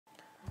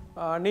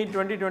NEET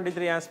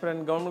 2023 aspirant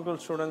government school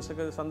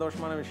ஸ்டூடெண்ட்ஸுக்கு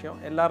சந்தோஷமான விஷயம்.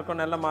 எல்லாருக்கும்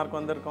நல்ல மார்க்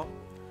வந்திருக்கும்.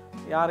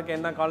 யாருக்கு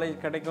என்ன காலேஜ்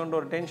கிடைக்கும்ன்ற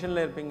ஒரு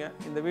டென்ஷனில் இருப்பீங்க.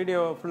 இந்த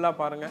வீடியோ ஃபுல்லாக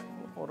பாருங்கள்.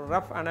 ஒரு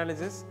ரஃப்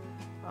அனாலிசிஸ்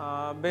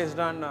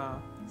பேஸ்ட் ஆன்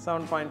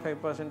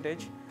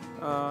 7.5%.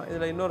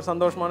 இதில் இன்னொரு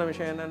சந்தோஷமான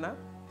விஷயம் என்னென்னா,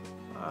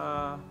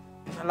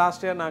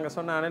 லாஸ்ட் இயர் நாங்கள்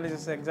சொன்ன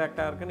அனாலிசிஸ்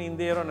எக்ஸாக்டாக இருக்குன்னு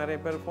இந்த இயரும் நிறைய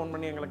பேர் ஃபோன்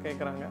பண்ணி எங்களை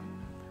கேட்குறாங்க.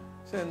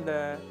 ஸோ இந்த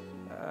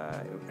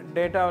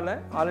டேட்டாவில்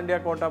ஆல் இண்டியா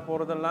கோட்டா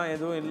போகிறதெல்லாம்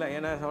எதுவும் இல்லை.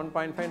 ஏன்னா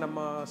 7.5 நம்ம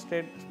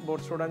state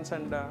board students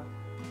and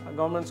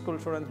government school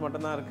students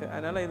மட்டும்தான் இருக்குது.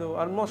 அதனால் இது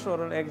ஆல்மோஸ்ட்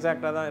ஒரு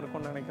எக்ஸாக்டாக தான்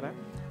இருக்கும்னு நினைக்கிறேன்.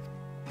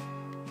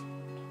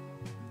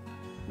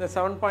 இந்த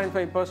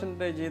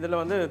 7.5% இதில்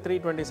வந்து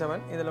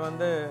 327. இதில்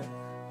வந்து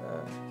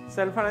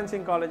செல்ஃப்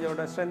ஃபைனான்சிங்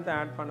காலேஜோட ஸ்ட்ரென்த்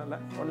ஆட்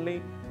பண்ணலை, ஒன்லி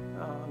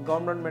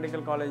கவர்மெண்ட்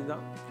மெடிக்கல் காலேஜ்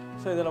தான்.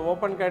 ஸோ இதில்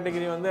ஓப்பன்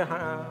கேட்டகிரி வந்து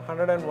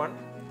 101.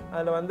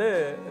 அதில் வந்து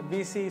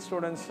PC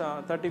students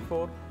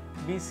 34,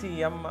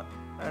 BCM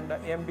and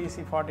MBC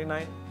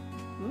 49,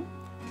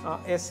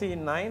 SC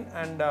 9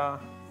 and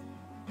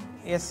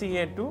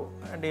SCA 2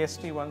 and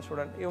ST 1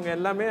 student. இவங்க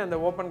எல்லாமே அந்த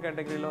ஓப்பன்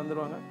கேட்டகரியில்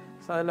வந்துடுவாங்க.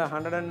 ஸோ அதில்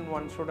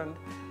 101 ஸ்டூடெண்ட்.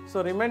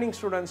 ஸோ ரிமைனிங்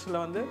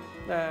ஸ்டூடெண்ட்ஸில் வந்து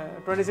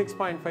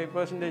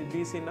 26.5%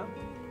 பிசினா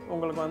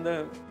உங்களுக்கு வந்து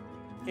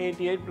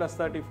 88 +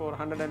 34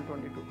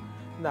 122.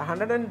 இந்த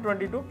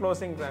 122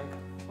 க்ளோசிங் ரேங்க்.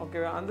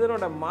 ஓகேவா?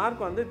 அதனோட மார்க்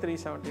வந்து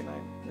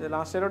 379. இது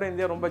லாஸ்ட் இயரோட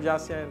இந்தியா ரொம்ப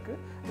ஜாஸ்தியாக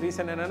இருக்குது.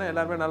 ரீசன் என்னென்னா,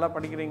 எல்லாருமே நல்லா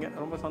படிக்கிறீங்க,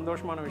 ரொம்ப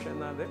சந்தோஷமான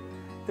விஷயம் தான் அது.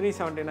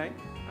 379.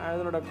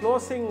 அதனோட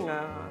க்ளோசிங்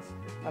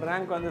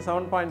ரேங்க் வந்து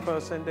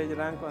 7%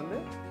 ரேங்க் வந்து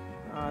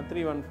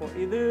 314.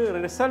 இது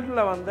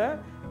ரிசல்ட்டில் வந்த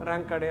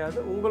ரேங்க் கிடையாது,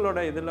 உங்களோட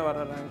இதில்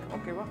வர ரேங்க்.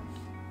 ஓகேவா?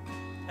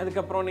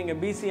 அதுக்கப்புறம்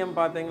நீங்கள் பிசிஎம்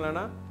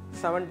பார்த்தீங்களன்னா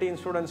 17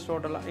 ஸ்டூடெண்ட்ஸ்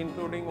டோட்டலாக,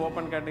 இன்க்ளூடிங்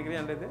ஓப்பன் கேட்டகரி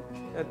அண்ட் இது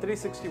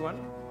 361.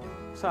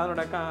 ஸோ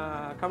அதனோட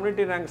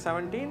community rank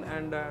 17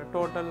 and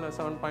total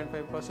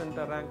 7.5%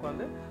 rank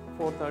வந்து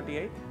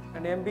 438.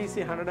 And MBC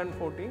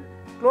 114.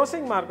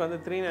 க்ளோசிங் மார்க் வந்து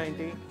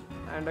 390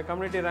 and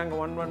community rank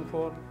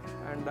 114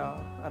 and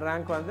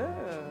rank வந்து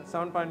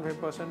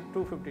 7.5%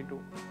 252.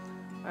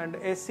 And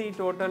SC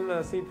total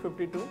seat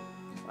 52.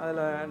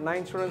 அதில்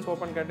 9 ஸ்டூடெண்ட்ஸ்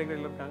ஓப்பன்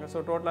கேட்டகரியில் இருக்காங்க.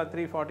 ஸோ டோட்டலாக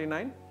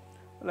 349.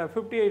 இல்லை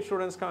 58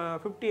 ஸ்டூடெண்ட்ஸ்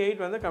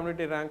 58 வந்து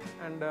community rank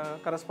and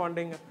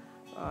corresponding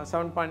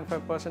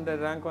 7.5%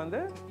 rank வந்து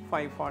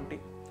 540.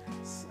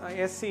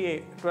 SCA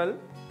 12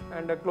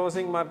 and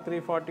closing mark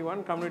 341,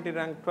 community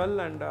rank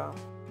 12 and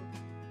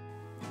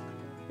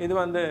இது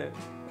வந்து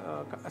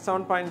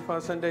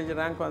 7%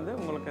 ரேங்க் வந்து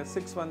உங்களுக்கு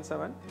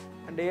 617.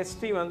 அண்ட்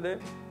ST வந்து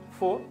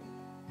 4,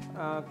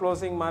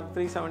 க்ளோசிங் மார்க்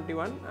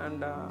 371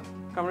 அண்ட்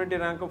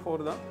கம்யூனிட்டி ரேங்க்கும்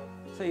 4 தான்.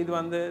 ஸோ இது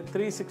வந்து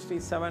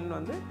 367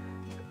 வந்து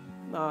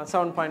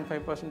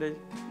 7.5%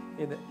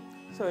 இது.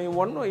 ஸோ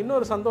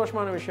இன்னொரு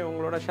சந்தோஷமான விஷயம்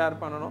உங்களோட ஷேர்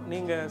பண்ணணும்.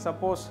 நீங்கள்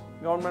சப்போஸ்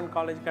கவர்மெண்ட்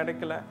காலேஜ்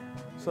கிடைக்கல,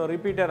 ஸோ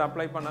ரிப்பீட்டர்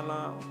அப்ளை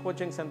பண்ணலாம்.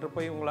 கோச்சிங் சென்டர்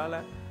போய் உங்களால்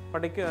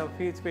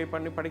ஃபீஸ் பே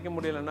பண்ணி படிக்க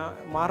முடியலைன்னா,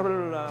 மார்வல்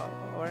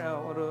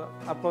ஒரு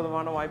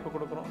அற்புதமான வாய்ப்பு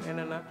கொடுக்குறோம்.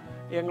 என்னென்னா,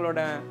 எங்களோட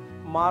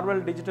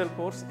மார்வல் டிஜிட்டல்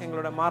கோர்ஸ்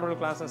எங்களோட மார்வல்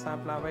கிளாஸஸ்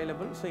ஆப்பில்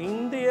அவைலபிள். ஸோ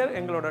இந்த இயர்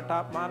எங்களோட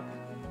டாப் மார்க்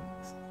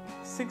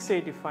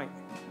 685.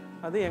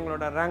 அது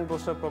எங்களோட ரேங்க்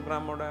பூஸ்டர்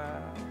ப்ரோக்ராமோட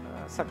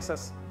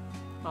சக்ஸஸ்.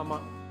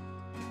 ஆமாம்.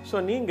 ஸோ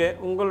நீங்கள்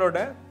உங்களோட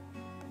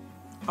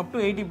அப் டு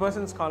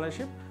 80%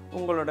 ஸ்காலர்ஷிப்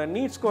உங்களோட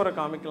நீட் ஸ்கோரை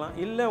காமிக்கலாம்,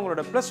 இல்லை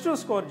உங்களோட +2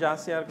 ஸ்கோர்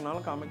ஜாஸ்தியாக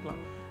இருக்குனாலும்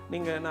காமிக்கலாம்.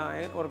 நீங்கள்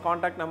நான் ஒரு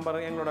காண்டாக்ட் நம்பர்,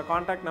 எங்களோட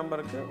காண்டாக்ட்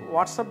நம்பருக்கு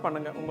வாட்ஸ்அப்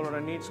பண்ணுங்கள்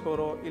உங்களோட நீட்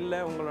ஸ்கோரோ இல்லை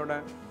உங்களோட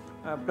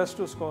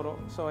 +2 ஸ்கோரோ.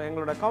 ஸோ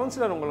எங்களோட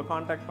கவுன்சிலர் உங்களை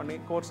காண்டாக்ட் பண்ணி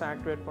கோர்ஸை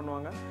ஆக்டிவேட்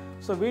பண்ணுவாங்க.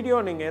 ஸோ வீடியோ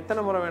நீங்கள்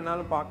எத்தனை முறை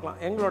வேணாலும்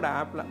பார்க்கலாம், எங்களோட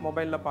ஆப்பில்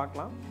மொபைலில்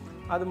பார்க்கலாம்.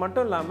 அது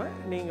மட்டும் இல்லாமல்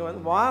நீங்கள்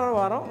வந்து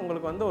வாரம்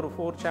உங்களுக்கு வந்து ஒரு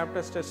 4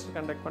 சாப்டர்ஸ் டெஸ்ட்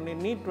கண்டக்ட் பண்ணி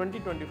நீட்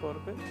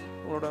 2024க்கு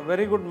உங்களோட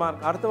வெரி குட்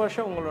மார்க் அடுத்த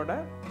வருஷம் உங்களோட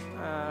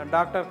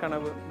டாக்டர்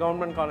கனவு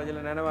கவர்மெண்ட் காலேஜில்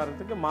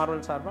நினைவாகிறதுக்கு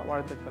மார்வல் சார்பாக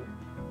வாழ்த்துக்கள்.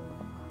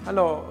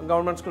 ஹலோ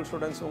கவர்மெண்ட் ஸ்கூல்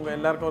ஸ்டூடெண்ட்ஸ், உங்கள்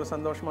எல்லாருக்கும் ஒரு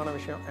சந்தோஷமான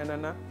விஷயம்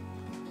என்னென்னா,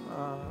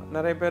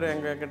 நிறைய பேர்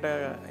எங்ககிட்ட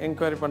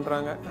என்கொயரி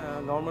பண்ணுறாங்க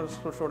கவர்மெண்ட்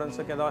ஸ்கூல்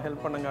ஸ்டூடெண்ட்ஸுக்கு ஏதாவது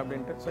ஹெல்ப் பண்ணுங்க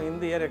அப்படின்ட்டு. ஸோ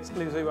இந்த இயர்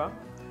எக்ஸ்க்ளூசிவாக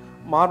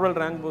Marvel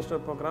rank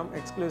booster program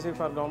exclusive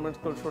for government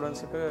school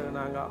ஸ்டூடெண்ட்ஸுக்கு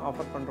நாங்கள்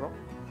ஆஃபர் பண்ணுறோம்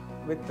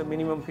with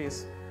minimum fees.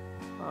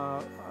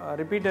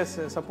 Repeaters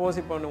suppose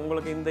இப்போ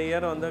உங்களுக்கு இந்த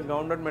இயர் வந்து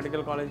கவர்மெண்ட்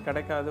மெடிக்கல் காலேஜ்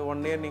கிடைக்காது,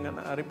 1 இயர் நீங்கள்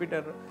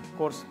ரிப்பீட்டர்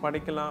கோர்ஸ்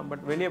படிக்கலாம்,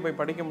 பட் வெளியே போய்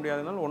படிக்க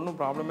முடியாதனால ஒன்றும்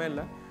ப்ராப்ளமே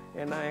இல்லை.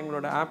 ஏன்னா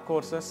எங்களோட app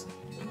courses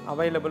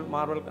available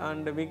Marvel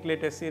and weekly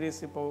test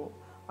series இப்போது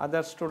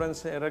அதர்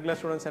ஸ்டூடெண்ட்ஸ் ரெகுலர்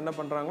ஸ்டூடெண்ட்ஸ் என்ன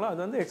பண்ணுறாங்களோ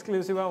அது வந்து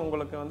எக்ஸ்க்ளூசிவாக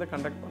உங்களுக்கு வந்து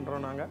கண்டக்ட்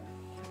பண்ணுறோம் நாங்கள்.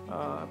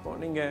 இப்போது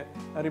நீங்கள்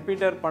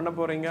ரிப்பீட்டர் பண்ண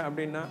போகிறீங்க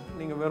அப்படின்னா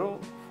நீங்கள் வெறும்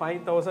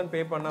 5000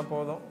 பே பண்ணால்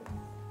போதும்.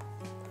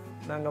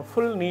 நாங்கள்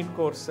ஃபுல் நீட்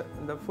கோர்ஸ்,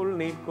 இந்த ஃபுல்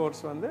நீட் கோர்ஸ்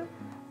வந்து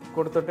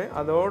கொடுத்துட்டு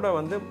அதோடு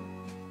வந்து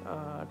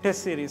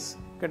டெஸ்ட் சீரீஸ்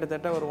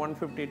கிட்டத்தட்ட ஒரு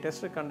 150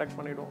 டெஸ்ட்டு கண்டக்ட்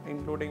பண்ணிவிடுவோம்,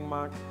 இன்க்ளூடிங்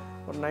மார்க்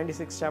ஒரு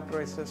 96 chapter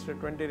wise test,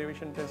 20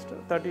 revision test,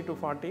 30 to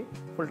 40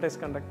 full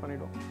test conduct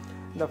பண்ணிவிடுவோம்.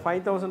 இந்த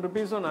 5000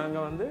 ருபீஸும்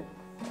நாங்கள் வந்து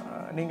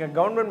நீங்கள்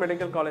கவர்மெண்ட்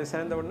மெடிக்கல் காலேஜ்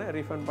சேர்ந்த உடனே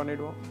ரீஃபண்ட்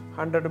பண்ணிவிடுவோம்.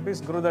 100 rupees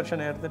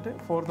குருதர்ஷனை எடுத்துகிட்டு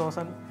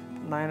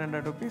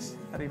 4900 rupees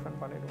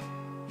ரீஃபண்ட் பண்ணிவிடுவோம்.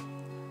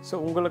 ஸோ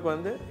உங்களுக்கு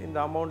வந்து இந்த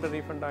அமௌண்ட்டு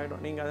ரீஃபண்ட்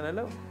ஆகிடும். நீங்கள்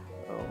அதனால்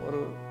ஒரு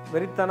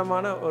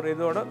வெறித்தனமான ஒரு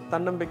இதோட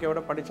தன்னம்பிக்கையோட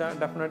படித்தா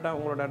டெஃபினட்டாக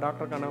உங்களோட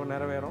டாக்டர் கனவு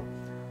நிறைவேறும்.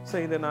 ஸோ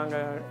இது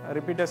நாங்கள்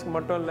ரிப்பீட்டர்ஸ்க்கு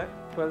மட்டும் இல்லை,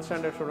 12th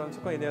ஸ்டாண்டர்ட்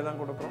ஸ்டூடெண்ட்ஸுக்கும் இதே தான்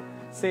கொடுக்குறோம்.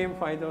 Same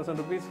 5,000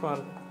 rupees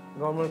for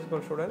government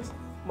school students.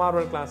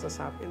 Marvel classes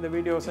app, இந்த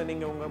வீடியோஸை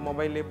நீங்கள் உங்கள்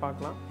மொபைல்லே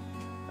பார்க்கலாம்.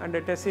 அண்ட்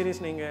டெஸ்ட்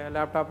சீரிஸ் நீங்கள்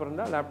லேப்டாப்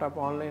இருந்தால் லேப்டாப்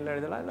ஆன்லைனில்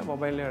எழுதலாம், இல்லை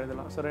மொபைல்லே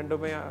எழுதலாம். ஸோ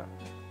ரெண்டுமே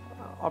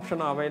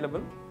ஆப்ஷனும்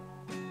அவைலபிள்.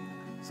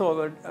 ஸோ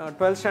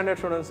 12th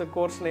ஸ்டாண்டர்ட் ஸ்டூடெண்ட்ஸுக்கு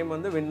கோர்ஸ் நேம்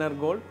வந்து வின்னர்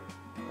கோல்ட்.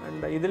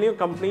 அண்ட் இதுலேயும்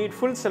complete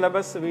full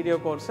syllabus video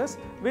courses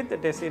with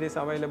test series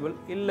available.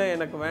 இல்லை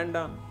எனக்கு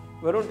வேண்டாம்,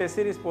 வெறும் டெஸ்ட்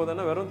சீரிஸ்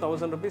போதுன்னா வெறும்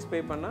 1,000 rupees பே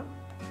பண்ணால்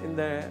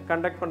இந்த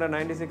கண்டக்ட் பண்ணுற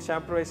 96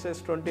 chapter wise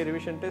test, 20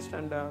 revision test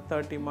and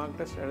 30 mark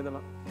test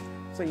எழுதலாம்.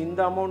 ஸோ இந்த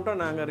அமௌண்ட்டை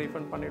நாங்கள்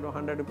ரீஃபண்ட் பண்ணிவிடுவோம்,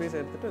 100 rupees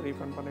எடுத்துகிட்டு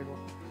ரீஃபண்ட்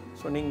பண்ணிவிடுவோம்.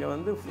 ஸோ நீங்கள்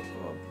வந்து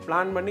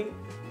பிளான் பண்ணி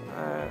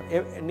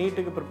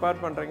நீட்டுக்கு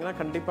ப்ரிப்பேர் பண்ணுறீங்கன்னா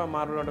கண்டிப்பாக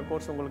மார்வலோட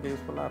கோர்ஸ் உங்களுக்கு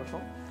யூஸ்ஃபுல்லாக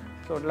இருக்கும்.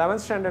 So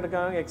 11th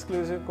ஸ்டாண்டர்டுக்காக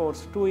exclusive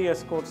course 2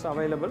 years course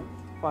available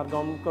for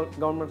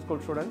government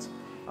school students.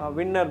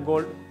 Winner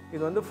gold,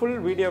 இது வந்து full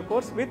video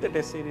course with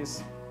test series.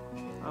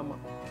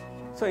 ஆமாம்,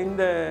 ஸோ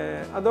இந்த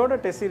அதோட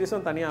டெஸ்ட்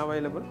சீரிஸும் தனியாக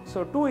அவைலபிள். ஸோ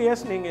 2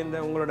 years நீங்கள் இந்த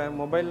உங்களோட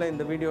மொபைலில்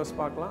இந்த வீடியோஸ்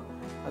பார்க்கலாம்.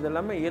 அது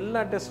இல்லாமல்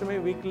எல்லா டெஸ்ட்டுமே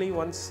weekly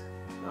once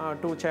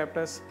 2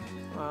 chapters,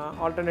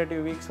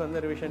 alternative weeks வந்து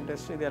ரிவிஷன்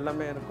டெஸ்ட், இது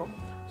எல்லாமே இருக்கும்.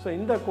 ஸோ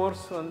இந்த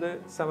கோர்ஸ் வந்து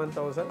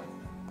 7,000.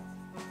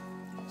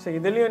 ஸோ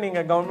இதுலேயும்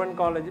நீங்கள் government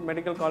college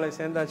medical college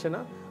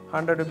சேர்ந்தாச்சுன்னா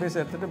 100 rupees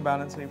எடுத்துகிட்டு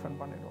பேலன்ஸ் ரீஃபண்ட்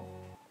பண்ணிடுவோம்.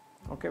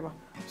 ஓகேவா?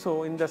 ஸோ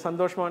இந்த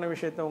சந்தோஷமான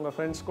விஷயத்தை உங்கள்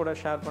ஃப்ரெண்ட்ஸ் கூட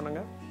ஷேர்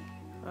பண்ணுங்கள்.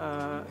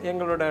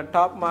 எங்களோட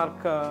டாப்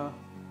மார்க்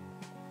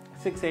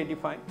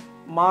 685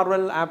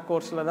 மார்வல் ஆப்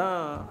கோர்ஸில் தான்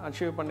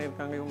அச்சீவ்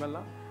பண்ணியிருக்காங்க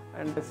இவங்கெல்லாம்.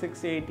 And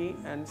 680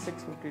 and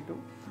 652.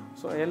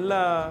 ஸோ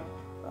எல்லா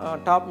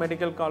top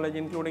medical college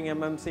including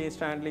MMC,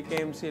 Stanley,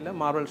 கேஎம்சியில்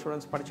Marvel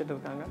students படிச்சுட்டு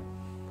இருக்காங்க.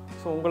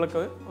 ஸோ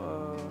உங்களுக்கு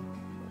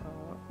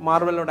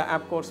மார்வலோட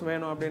ஆப் கோர்ஸ்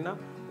வேணும் அப்படின்னா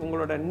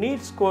உங்களோட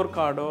நீட் ஸ்கோர்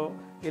கார்டோ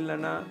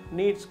இல்லைன்னா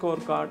நீட்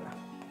ஸ்கோர் கார்டு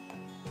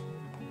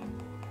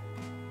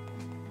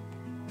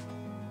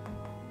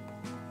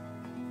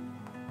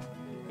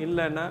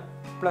இல்லைன்னா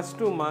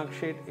 +2 மார்க்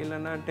ஷீட்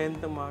இல்லைன்னா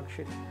 10th மார்க்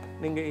ஷீட்,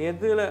 நீங்கள்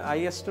எதில்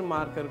ஹையஸ்ட்டு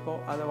மார்க் இருக்கோ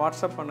அதை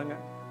வாட்ஸ்அப்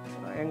பண்ணுங்கள்.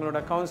 எங்களோட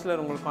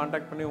கவுன்சிலர் உங்களுக்கு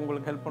காண்டாக்ட் பண்ணி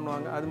உங்களுக்கு ஹெல்ப்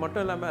பண்ணுவாங்க. அது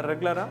மட்டும் இல்லாமல்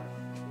ரெகுலராக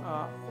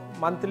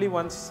மந்த்லி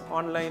ஒன்ஸ்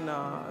ஆன்லைன்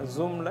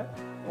ஜூமில்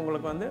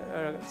உங்களுக்கு வந்து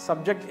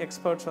சப்ஜெக்ட்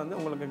எக்ஸ்பர்ட்ஸ் வந்து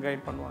உங்களுக்கு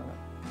கைட் பண்ணுவாங்க.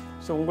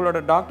 ஸோ உங்களோட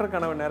டாக்டர்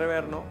கனவு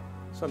நிறைவேறணும்.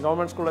 ஸோ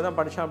கவர்மெண்ட் ஸ்கூலில் தான்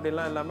படித்தா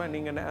அப்படிலாம் இல்லாமல்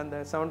நீங்கள் அந்த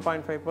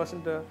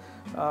 7.5%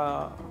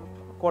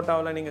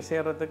 கோட்டாவில் நீங்கள்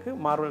சேர்கிறதுக்கு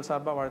மார்வல்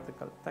சார்பாக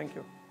வாழ்த்துக்கள்.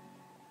 தேங்க்யூ.